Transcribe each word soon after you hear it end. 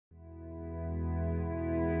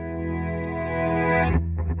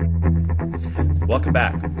Welcome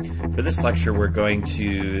back. For this lecture, we're going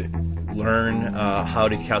to learn how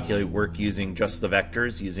to calculate work using just the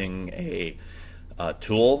vectors using a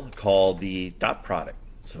tool called the dot product.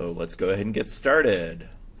 So let's go ahead and get started.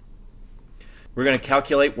 We're going to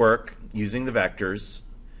calculate work using the vectors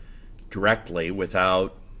directly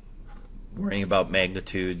without worrying about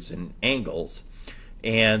magnitudes and angles.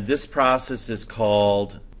 And this process is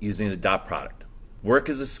called using the dot product. Work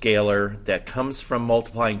is a scalar that comes from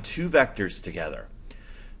multiplying two vectors together.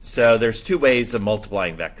 So there's two ways of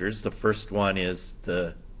multiplying vectors. The first one is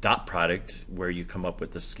the dot product, where you come up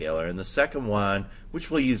with the scalar. And the second one,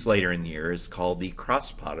 which we'll use later in the year, is called the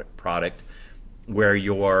cross product, where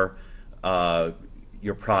your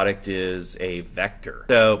product is a vector.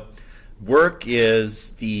 So work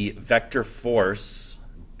is the vector force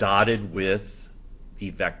dotted with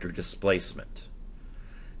the vector displacement.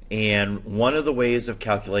 And one of the ways of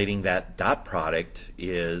calculating that dot product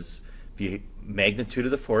is the magnitude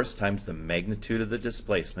of the force times the magnitude of the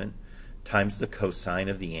displacement times the cosine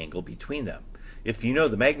of the angle between them. If you know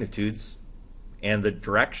the magnitudes and the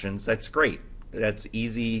directions, that's great. That's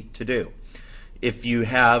easy to do. If you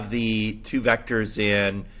have the two vectors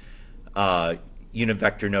in unit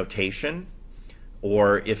vector notation,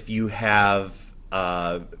 or if you have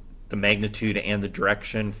the magnitude and the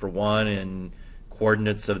direction for one and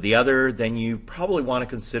coordinates of the other, then you probably want to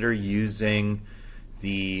consider using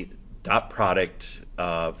the dot product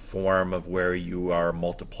form of where you are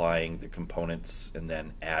multiplying the components and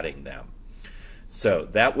then adding them. So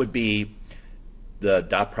that would be the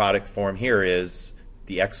dot product form here is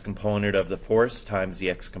the x component of the force times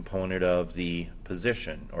the x component of the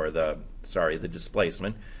position, or the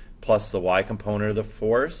displacement, plus the y component of the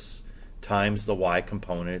force times the y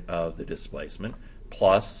component of the displacement,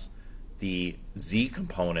 plus the z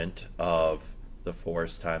component of the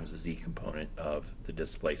force times the z component of the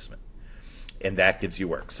displacement. And that gives you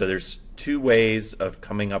work. So there's two ways of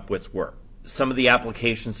coming up with work. Some of the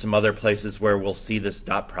applications, some other places where we'll see this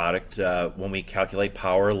dot product when we calculate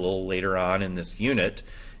power a little later on in this unit,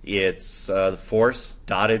 it's the force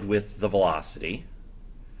dotted with the velocity.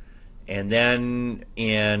 And then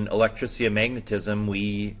in electricity and magnetism,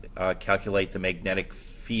 we calculate the magnetic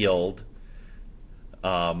field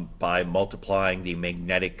by multiplying the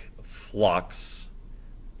magnetic flux,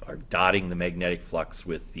 or dotting the magnetic flux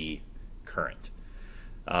with the current.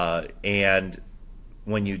 And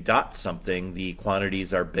when you dot something, the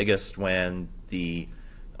quantities are biggest when the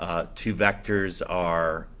two vectors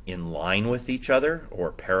are in line with each other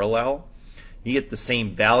or parallel. You get the same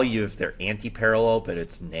value if they're anti-parallel, but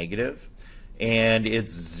it's negative. And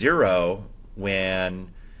it's 0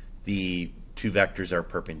 when the two vectors are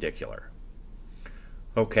perpendicular.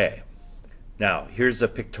 Okay, now here's a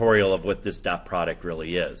pictorial of what this dot product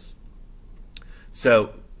really is.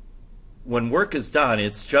 So when work is done,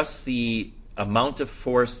 it's just the amount of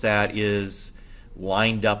force that is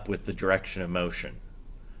lined up with the direction of motion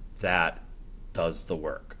that does the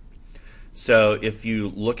work. So if you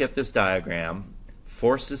look at this diagram,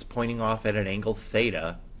 force is pointing off at an angle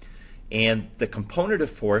theta, and the component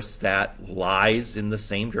of force that lies in the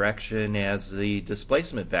same direction as the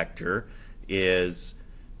displacement vector is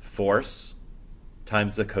force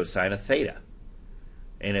times the cosine of theta.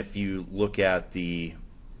 And if you look at the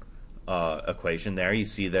equation there, you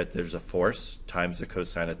see that there's a force times the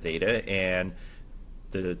cosine of theta, and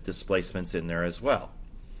the displacement's in there as well.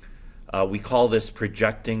 We call this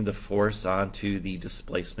projecting the force onto the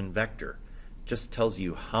displacement vector. It just tells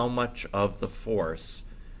you how much of the force,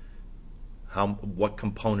 what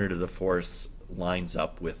component of the force lines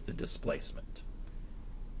up with the displacement.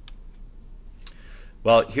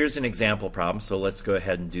 Well, here's an example problem, so let's go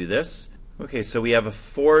ahead and do this. Okay, so we have a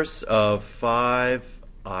force of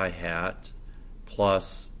 5i hat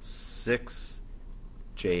plus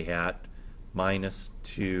 6j hat minus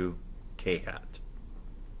 2k hat.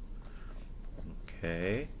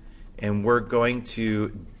 Okay, and we're going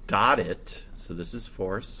to dot it, so this is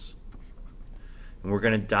force, and we're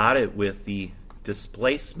going to dot it with the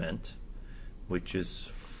displacement, which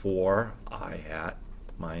is 4i hat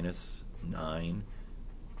minus 9j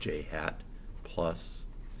hat plus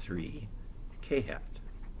 3k hat.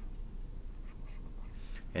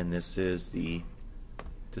 And this is the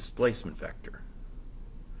displacement vector.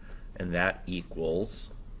 And that equals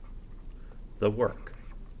the work.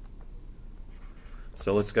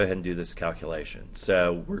 So let's go ahead and do this calculation.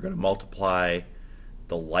 So we're going to multiply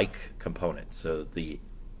the like components. So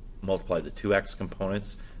multiply the 2x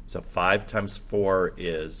components. So 5 times 4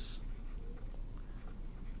 is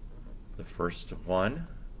the first one.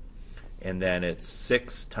 And then it's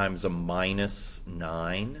 6 times a minus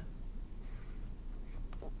 9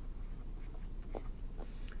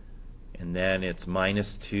 and then it's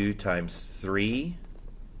minus 2 times 3,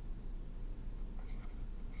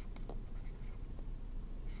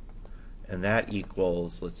 and that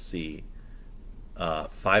equals, let's see,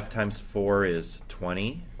 5 times 4 is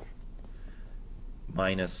 20,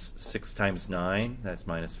 minus 6 times 9, that's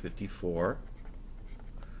minus 54,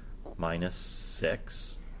 minus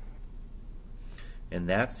 6, and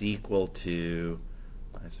that's equal to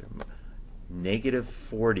negative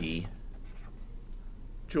 40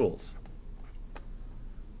 joules.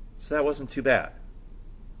 So that wasn't too bad.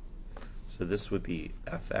 So this would be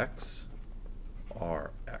Fx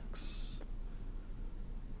Rx,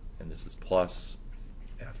 and this is plus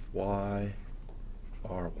Fy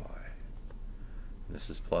Ry.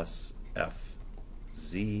 This is plus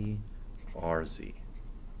Fz Rz.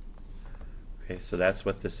 Okay, so that's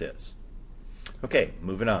what this is. Okay,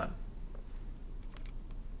 moving on.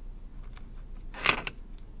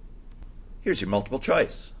 Here's your multiple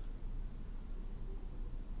choice.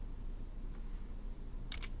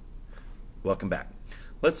 Welcome back.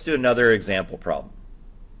 Let's do another example problem.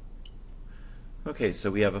 Okay, so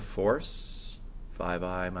we have a force,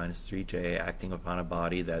 5I minus 3J, acting upon a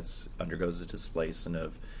body that undergoes a displacement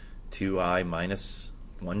of 2I minus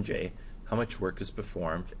 1J. How much work is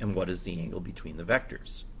performed, and what is the angle between the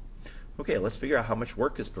vectors? Okay, let's figure out how much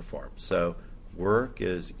work is performed. So work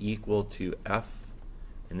is equal to F.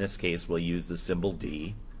 In this case, we'll use the symbol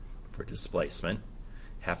D for displacement.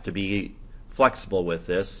 Have to be flexible with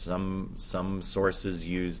this. Some sources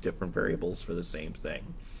use different variables for the same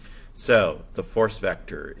thing. So the force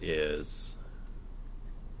vector is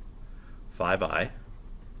 5I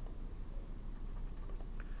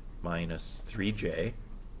minus 3J.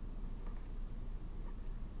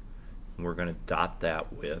 And we're going to dot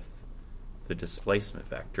that with the displacement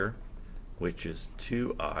vector, which is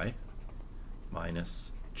 2I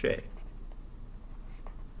minus J.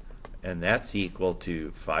 And that's equal to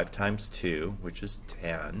 5 times 2, which is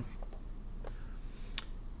 10,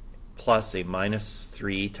 plus a minus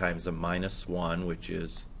 3 times a minus 1, which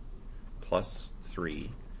is plus 3,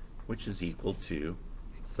 which is equal to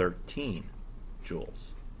 13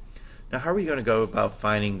 joules. Now, how are we going to go about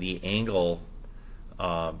finding the angle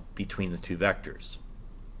between the two vectors?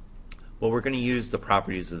 Well, we're going to use the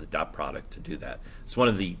properties of the dot product to do that. It's one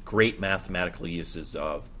of the great mathematical uses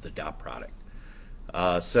of the dot product.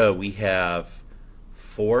 So we have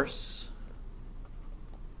force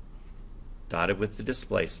dotted with the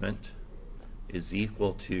displacement is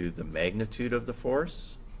equal to the magnitude of the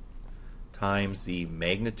force times the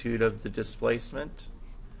magnitude of the displacement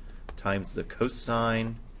times the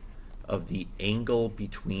cosine of the angle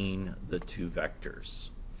between the two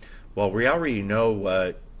vectors. Well, we already know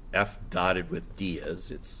what F dotted with D is.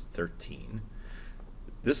 It's 13.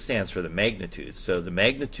 This stands for the magnitude. So the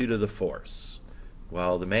magnitude of the force.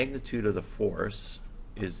 Well, the magnitude of the force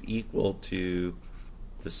is equal to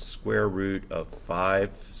the square root of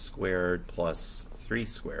 5 squared plus 3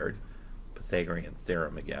 squared, Pythagorean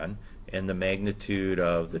theorem again, and the magnitude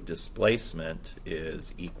of the displacement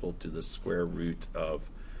is equal to the square root of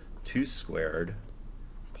 2 squared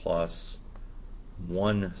plus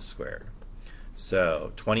 1 squared.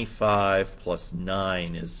 So 25 plus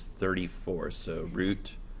 9 is 34, so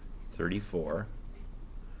root 34.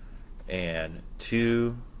 And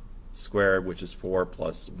 2 squared, which is 4,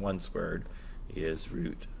 plus 1 squared is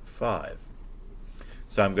root 5.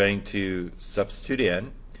 So I'm going to substitute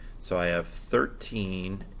in. So I have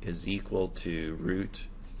 13 is equal to root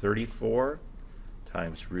 34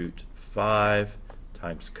 times root 5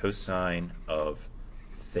 times cosine of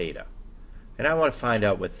theta. And I want to find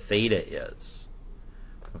out what theta is.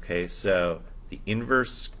 Okay, so the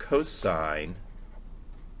inverse cosine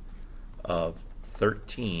of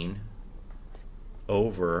 13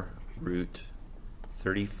 over root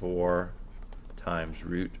 34 times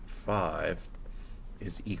root 5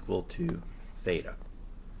 is equal to theta.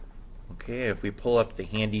 Okay, if we pull up the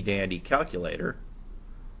handy dandy calculator,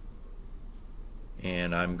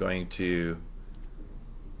 and I'm going to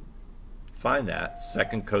find that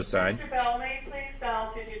second cosine. Mr. Bellamy, please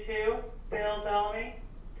dial 222. Bill Bellamy,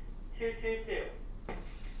 222.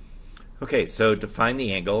 Okay, so to find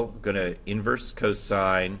the angle, I'm going to inverse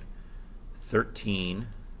cosine 13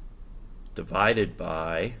 divided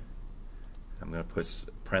by, I'm going to put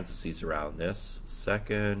parentheses around this,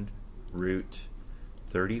 second root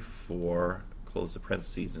 34, close the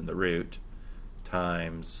parentheses in the root,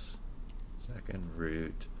 times second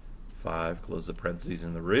root 5, close the parentheses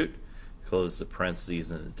in the root, close the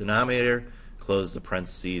parentheses in the denominator, close the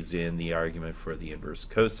parentheses in the argument for the inverse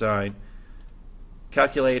cosine,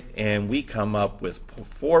 calculate, and we come up with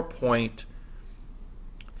 4.40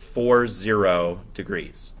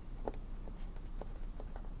 degrees.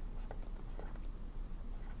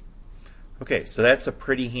 Okay, so that's a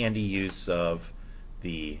pretty handy use of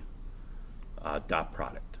the dot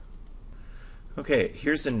product. Okay,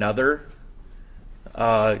 here's another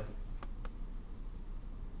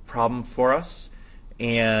problem for us,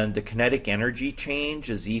 and the kinetic energy change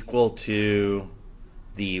is equal to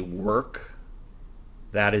the work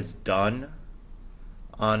that is done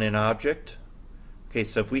on an object. Okay,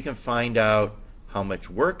 so if we can find out how much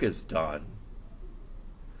work is done,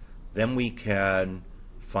 then we can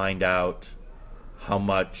find out how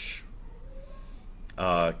much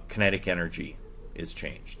kinetic energy is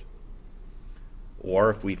changed. Or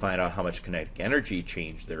if we find out how much kinetic energy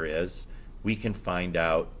change there is, we can find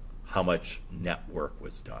out how much net work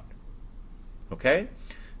was done. Okay?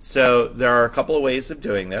 So there are a couple of ways of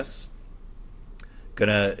doing this.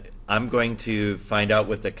 I'm going to find out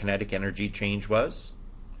what the kinetic energy change was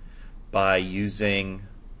by using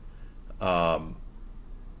the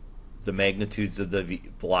magnitudes of the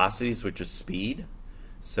velocities, which is speed.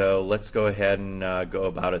 So let's go ahead and go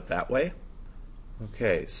about it that way.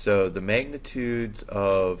 Okay, so the magnitudes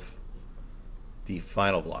of the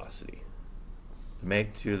final velocity. The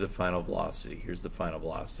magnitude of the final velocity, here's the final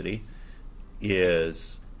velocity,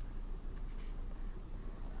 is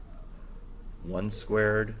 1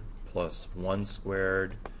 squared plus 1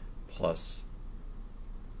 squared plus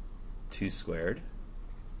 2 squared.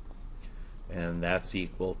 And that's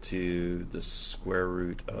equal to the square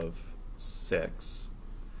root of 6.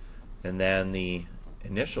 And then the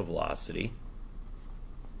initial velocity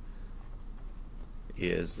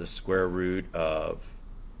is the square root of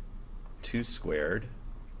 2 squared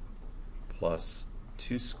plus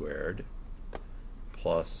 2 squared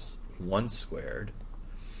plus 1 squared,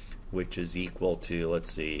 which is equal to,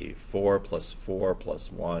 let's see, 4 plus 4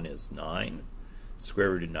 plus 1 is 9.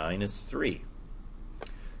 Square root of 9 is 3.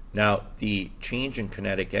 Now, the change in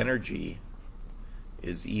kinetic energy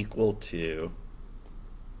is equal to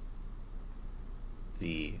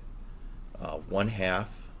the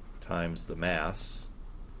 1/2 times the mass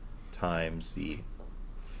times the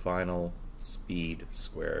final speed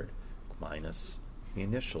squared minus the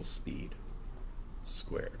initial speed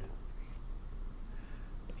squared.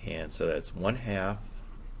 And so that's 1/2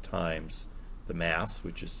 times the mass,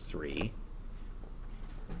 which is 3,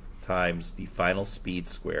 times the final speed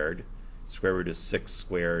squared. Square root of 6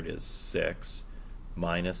 squared is 6,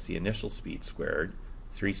 minus the initial speed squared.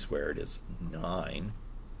 3 squared is 9.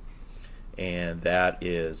 And that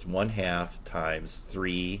is 1/2 times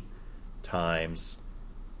 3 times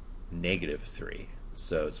negative 3.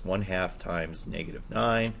 So it's 1/2 times negative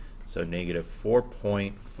 9, so negative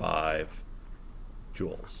 4.5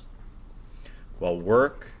 joules. Well,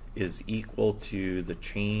 work is equal to the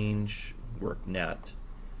change, work net,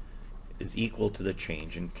 is equal to the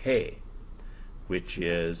change in K, which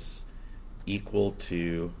is equal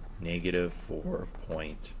to negative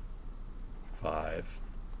 4.5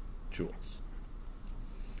 joules.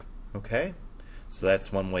 Okay? So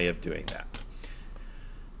that's one way of doing that.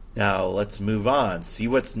 Now let's move on. See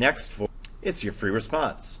what's next for. It's your free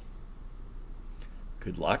response.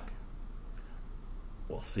 Good luck.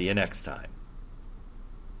 We'll see you next time.